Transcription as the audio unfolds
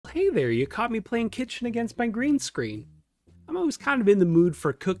hey there, you caught me playing kitchen against my green screen. I'm always kind of in the mood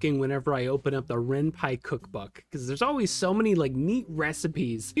for cooking whenever I open up the Ren'py cookbook, because there's always so many like neat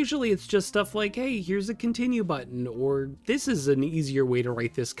recipes. Usually it's just stuff like, hey, here's a continue button, or this is an easier way to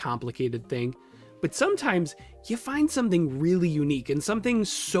write this complicated thing. But sometimes you find something really unique and something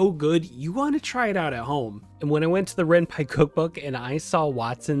so good you want to try it out at home. And when I went to the Ren'py cookbook and I saw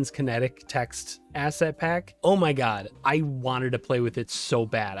Wattson's Kinetic text asset pack, oh my god, I wanted to play with it so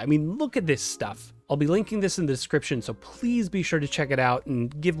bad. I mean, look at this stuff. I'll be linking this in the description, so please be sure to check it out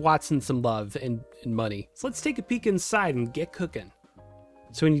and give Wattson some love and money. So let's take a peek inside and get cooking.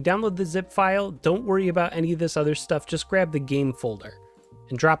 So when you download the zip file, don't worry about any of this other stuff, just grab the game folder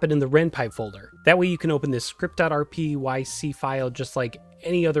and drop it in the Ren'py folder. That way you can open this script.rpyc file just like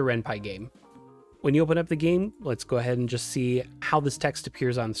any other Ren'py game. When you open up the game, let's go ahead and just see how this text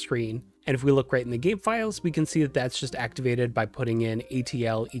appears on the screen. And if we look right in the game files, we can see that that's just activated by putting in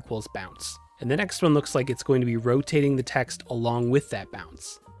ATL equals bounce. And the next one looks like it's going to be rotating the text along with that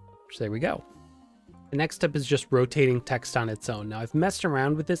bounce. So there we go. The next step is just rotating text on its own. Now I've messed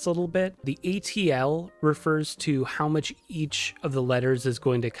around with this a little bit. The ATL refers to how much each of the letters is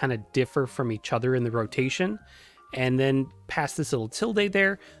going to kind of differ from each other in the rotation. And then past this little tilde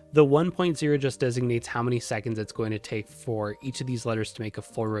there, the 1.0 just designates how many seconds it's going to take for each of these letters to make a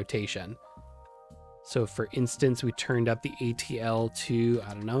full rotation. So for instance, we turned up the ATL to,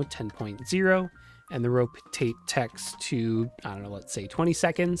 I don't know, 10.0, and the rotate text to, I don't know, let's say 20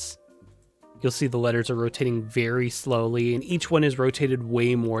 seconds. You'll see the letters are rotating very slowly, and each one is rotated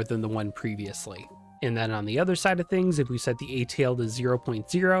way more than the one previously. And then on the other side of things, if we set the ATL to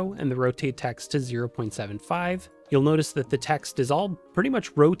 0.0 and the rotate text to 0.75, you'll notice that the text is all pretty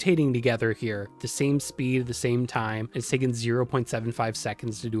much rotating together here, the same speed, the same time. It's taken 0.75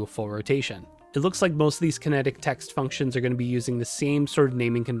 seconds to do a full rotation. It looks like most of these kinetic text functions are going to be using the same sort of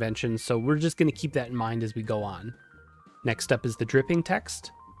naming conventions, so we're just going to keep that in mind as we go on. Next up is the dripping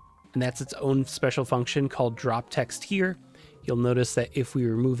text, and that's its own special function called drop text here. You'll notice that if we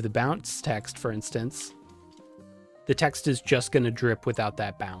remove the bounce text, for instance, the text is just going to drip without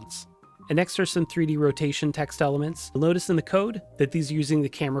that bounce. And next are some 3D rotation text elements. You'll notice in the code that these are using the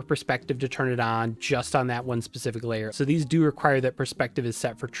camera perspective to turn it on just on that one specific layer. So these do require that perspective is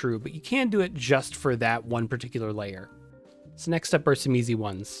set for true, but you can do it just for that one particular layer. So next up are some easy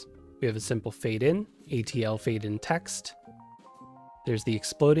ones. We have a simple fade in, ATL fade in text. There's the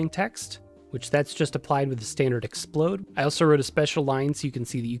exploding text, which that's just applied with the standard explode. I also wrote a special line so you can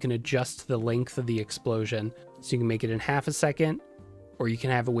see that you can adjust the length of the explosion. So you can make it in half a second, or you can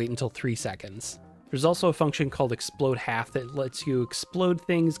have it wait until 3 seconds. There's also a function called explode half that lets you explode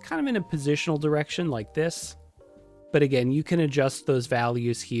things kind of in a positional direction like this. But again, you can adjust those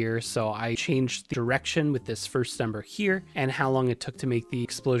values here. So I changed the direction with this first number here and how long it took to make the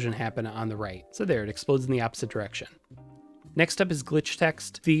explosion happen on the right. So there, it explodes in the opposite direction. Next up is glitch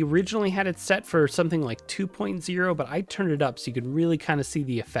text. We originally had it set for something like 2.0, but I turned it up so you could really kind of see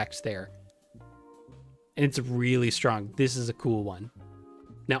the effect there. And it's really strong. This is a cool one.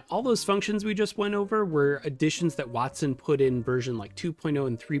 Now, all those functions we just went over were additions that Wattson put in version like 2.0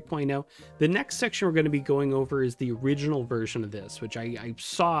 and 3.0. The next section we're going to be going over is the original version of this, which I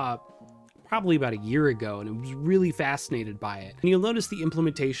saw probably about a year ago, and I was really fascinated by it. And you'll notice the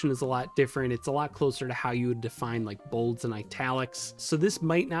implementation is a lot different. It's a lot closer to how you would define like bolds and italics. So this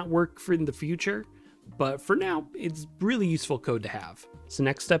might not work for in the future, but for now, it's really useful code to have. So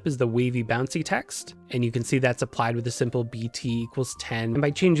next up is the wavy bouncy text, and you can see that's applied with a simple BT equals 10. And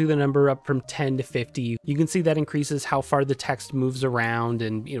by changing the number up from 10 to 50, you can see that increases how far the text moves around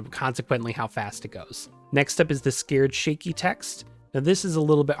and, consequently how fast it goes. Next up is the scared shaky text. Now this is a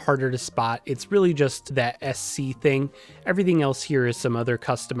little bit harder to spot. It's really just that SC thing. Everything else here is some other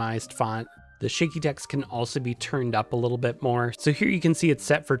customized font. The shaky text can also be turned up a little bit more. So here you can see it's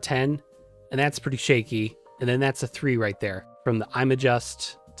set for 10, and that's pretty shaky. And then that's a 3 right there. From the I'm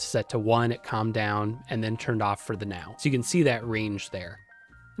adjust set to 1, it calmed down, and then turned off for the now. So you can see that range there.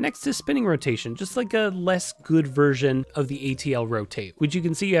 Next is spinning rotation, just like a less good version of the ATL rotate, which you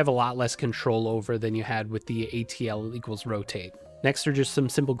can see you have a lot less control over than you had with the ATL equals rotate. Next are just some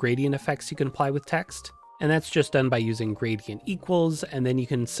simple gradient effects you can apply with text, and that's just done by using gradient equals, and then you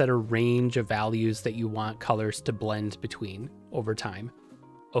can set a range of values that you want colors to blend between over time.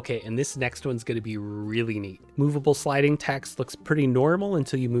 Okay, and this next one's going to be really neat. Movable sliding text looks pretty normal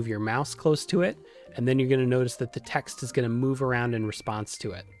until you move your mouse close to it, and then you're going to notice that the text is going to move around in response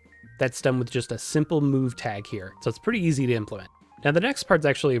to it. That's done with just a simple move tag here, so it's pretty easy to implement. Now the next part's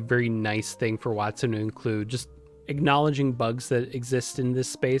actually a very nice thing for Wattson to include, just acknowledging bugs that exist in this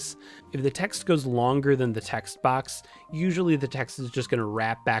space. If the text goes longer than the text box, usually the text is just going to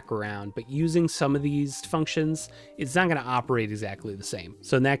wrap back around, but using some of these functions, it's not going to operate exactly the same.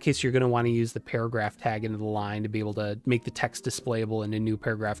 So in that case, you're going to want to use the paragraph tag into the line to be able to make the text displayable in a new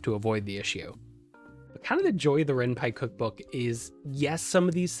paragraph to avoid the issue. But kind of the joy of the Ren'py cookbook is, yes, some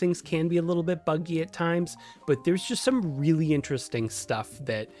of these things can be a little bit buggy at times, but there's just some really interesting stuff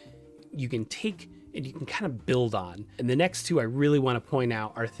that you can take and you can kind of build on. And the next two I really want to point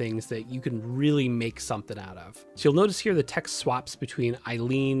out are things that you can really make something out of. So you'll notice here the text swaps between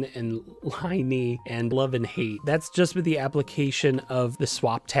Eileen and Liney and love and hate. That's just with the application of the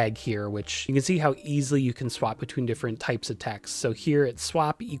swap tag here, which you can see how easily you can swap between different types of text. So here it's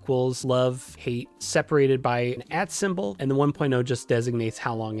swap equals love, hate, separated by an @ symbol, and the 1.0 just designates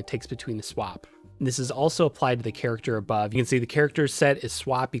how long it takes between the swap. This is also applied to the character above. You can see the character set is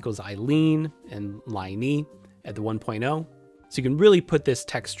swap equals Eileen and Liney at the 1.0. So you can really put this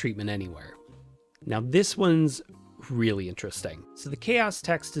text treatment anywhere. Now this one's really interesting. So the chaos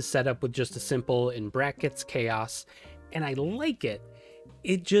text is set up with just a simple in brackets chaos, and I like it.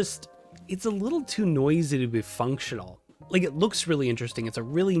 It's a little too noisy to be functional. Like, it looks really interesting, it's a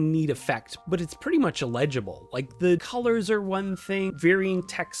really neat effect, but it's pretty much illegible. Like, the colors are one thing, varying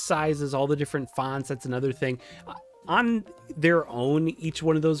text sizes, all the different fonts, that's another thing. On their own, each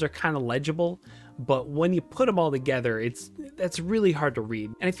one of those are kind of legible, but when you put them all together, that's really hard to read.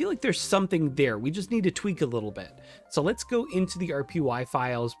 And I feel like there's something there, we just need to tweak a little bit. So let's go into the RPY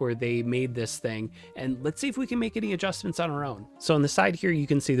files where they made this thing, and let's see if we can make any adjustments on our own. So on the side here, you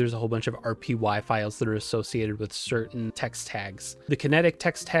can see there's a whole bunch of RPY files that are associated with certain text tags. The Kinetic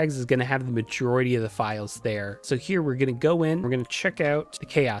text tags is gonna have the majority of the files there. So here we're gonna go in, we're gonna check out the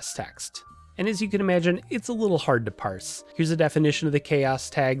chaos text. And as you can imagine, it's a little hard to parse. Here's a definition of the chaos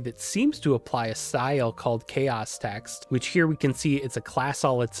tag that seems to apply a style called chaos text, which here we can see it's a class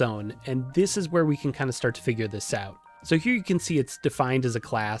all its own. And this is where we can kind of start to figure this out. So here you can see it's defined as a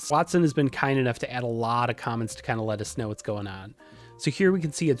class. Wattson has been kind enough to add a lot of comments to kind of let us know what's going on. So here we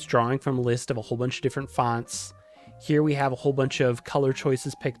can see it's drawing from a list of a whole bunch of different fonts. Here we have a whole bunch of color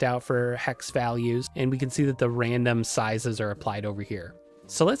choices picked out for hex values, and we can see that the random sizes are applied over here.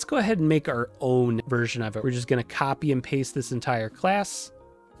 So let's go ahead and make our own version of it. We're just going to copy and paste this entire class,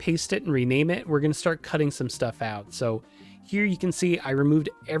 paste it and rename it. We're going to start cutting some stuff out. So here you can see I removed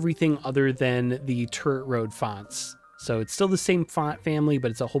everything other than the Turret Road fonts. So it's still the same font family,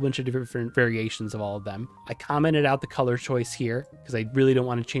 but it's a whole bunch of different variations of all of them. I commented out the color choice here because I really don't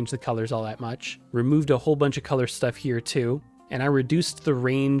want to change the colors all that much. Removed a whole bunch of color stuff here too. And I reduced the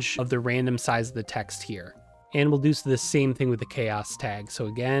range of the random size of the text here. And we'll do the same thing with the chaos tag. So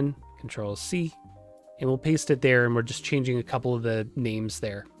again, Control C, and we'll paste it there, and we're just changing a couple of the names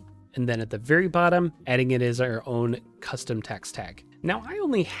there. And then at the very bottom, adding it as our own custom text tag. Now, I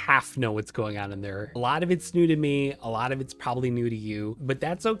only half know what's going on in there. A lot of it's new to me, a lot of it's probably new to you, but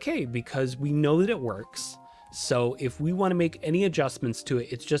that's okay because we know that it works. So if we want to make any adjustments to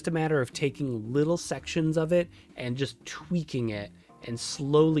it, it's just a matter of taking little sections of it and just tweaking it and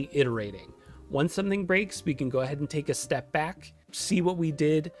slowly iterating. Once something breaks, we can go ahead and take a step back, see what we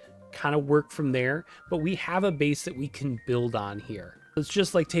did, kind of work from there, but we have a base that we can build on here. It's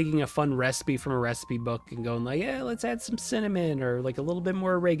just like taking a fun recipe from a recipe book and going like, yeah, let's add some cinnamon or like a little bit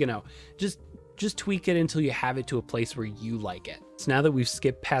more oregano. Just tweak it until you have it to a place where you like it. So now that we've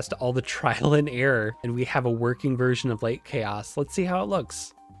skipped past all the trial and error and we have a working version of Light Chaos, let's see how it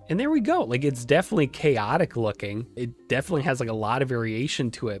looks. And there we go. Like, it's definitely chaotic looking. It definitely has like a lot of variation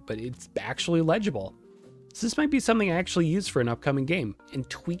to it, but it's actually legible. So this might be something I actually use for an upcoming game. And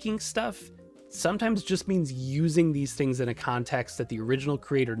tweaking stuff sometimes just means using these things in a context that the original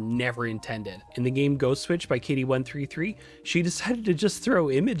creator never intended. In the game Ghost Switch by Katie133, she decided to just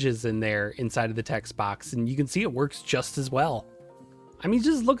throw images in there inside of the text box, and you can see it works just as well. I mean,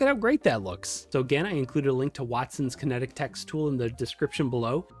 just look at how great that looks. So again, I included a link to Wattson's Kinetic text tool in the description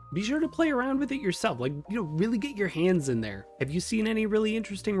below. Be sure to play around with it yourself, like, really get your hands in there. Have you seen any really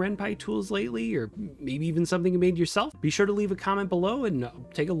interesting Ren'py tools lately, or maybe even something you made yourself? Be sure to leave a comment below and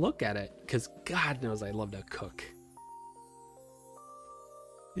take a look at it, because God knows I love to cook.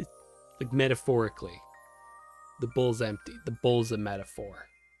 Like, metaphorically. The bowl's empty. The bowl's a metaphor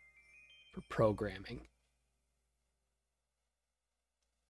for programming.